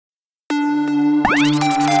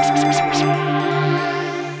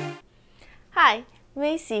Hi,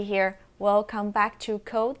 Macy here. Welcome back to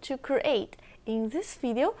Code to Create. In this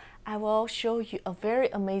video, I will show you a very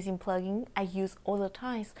amazing plugin I use all the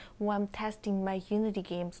times when I'm testing my Unity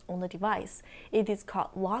games on the device. It is called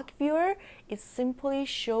Log Viewer. It simply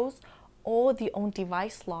shows all the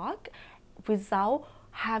on-device log without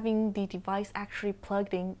having the device actually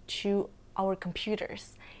plugged in to our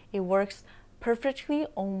computers. It works perfectly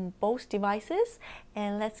on both devices,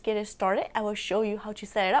 and let's get it started. I will show you how to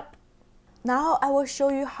set it up. Now I will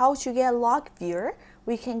show you how to get Log Viewer.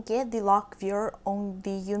 We can get the Log Viewer on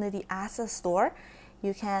the Unity Asset Store.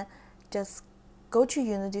 You can just go to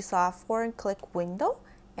Unity software and click Window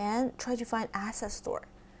and try to find Asset Store.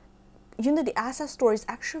 Unity Asset Store is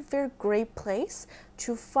actually a very great place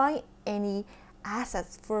to find any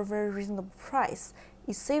assets for a very reasonable price.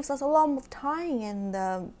 It saves us a lot of time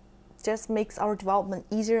and just makes our development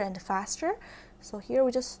easier and faster. So here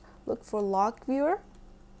we just look for Log Viewer.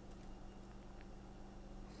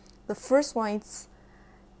 The first one is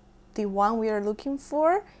the one we are looking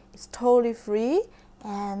for. It's totally free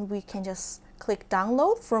and we can just click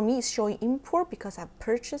download. For me, it's showing import because I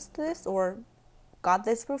purchased this or got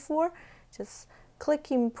this before. Just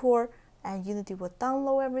click import and Unity will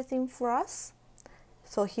download everything for us.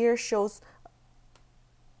 So here shows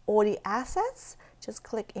all the assets. Just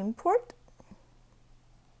click import.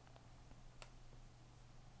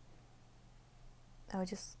 I will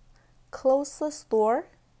just close the store.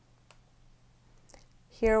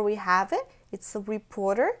 Here we have it. It's a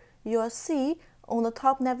reporter. You'll see on the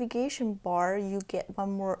top navigation bar you get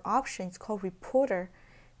one more option. It's called reporter.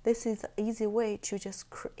 This is an easy way to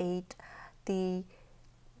just create the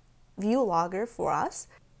view logger for us.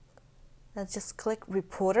 Let's just click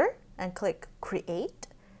reporter and click create.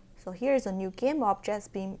 So here's a new game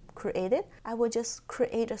object being created. I will just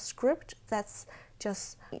create a script that's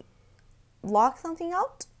just log something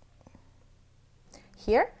out.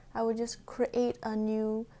 Here, I will just create a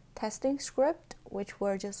new testing script which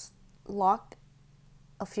will just log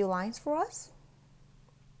a few lines for us.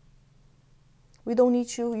 We don't need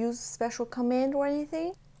to use special command or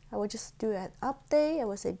anything. I will just do an update. I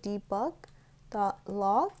will say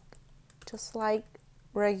debug.log, just like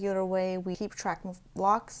regular way we keep track of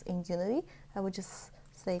logs in Unity. I will just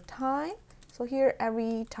say time. So here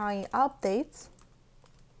every time it updates,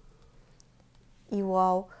 it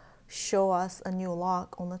will show us a new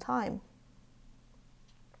log on the time.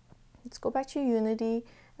 Let's go back to Unity.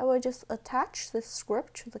 I will just attach this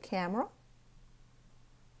script to the camera.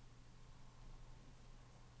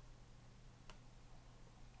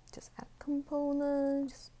 Just add component,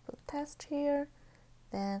 just put test here.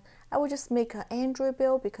 Then I will just make an Android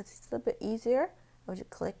build because it's a bit easier. I will just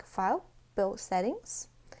click File, Build Settings,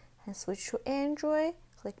 and switch to Android.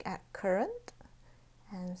 Click Add Current,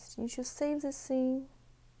 and you should save this scene.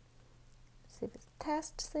 Save as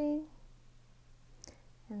test scene,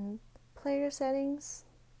 and player settings.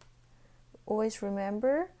 Always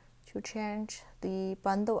remember to change the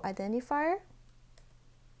bundle identifier.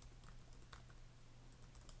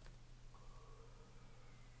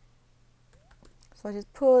 So I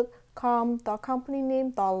just put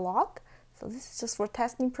com.companyname.log. So this is just for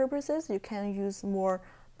testing purposes. You can use more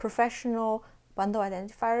professional bundle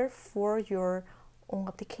identifier for your own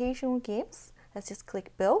application or games. Let's just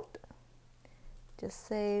click build. Just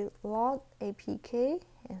say log apk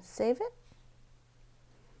and save it.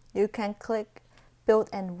 You can click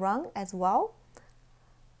build and run as well.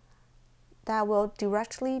 That will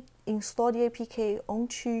directly install the APK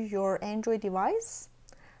onto your Android device.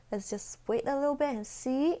 Let's just wait a little bit and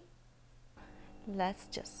see. Let's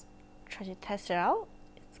just try to test it out.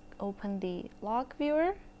 Let's open the log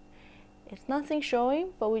viewer. It's nothing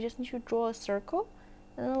showing, but we just need to draw a circle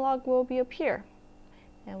and the log will appear.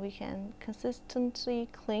 And we can consistently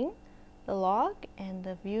clean the log and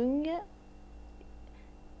viewing it.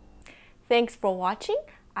 Thanks for watching.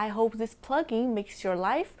 I hope this plugin makes your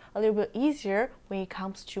life a little bit easier when it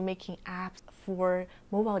comes to making apps for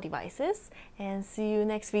mobile devices. And see you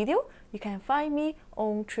next video. You can find me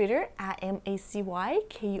on Twitter at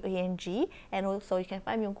MACYKUANG, and also you can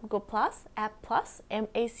find me on Google Plus at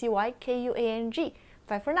MACYKUANG.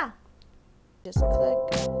 Bye for now. Just click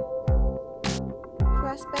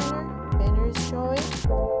Press Banner.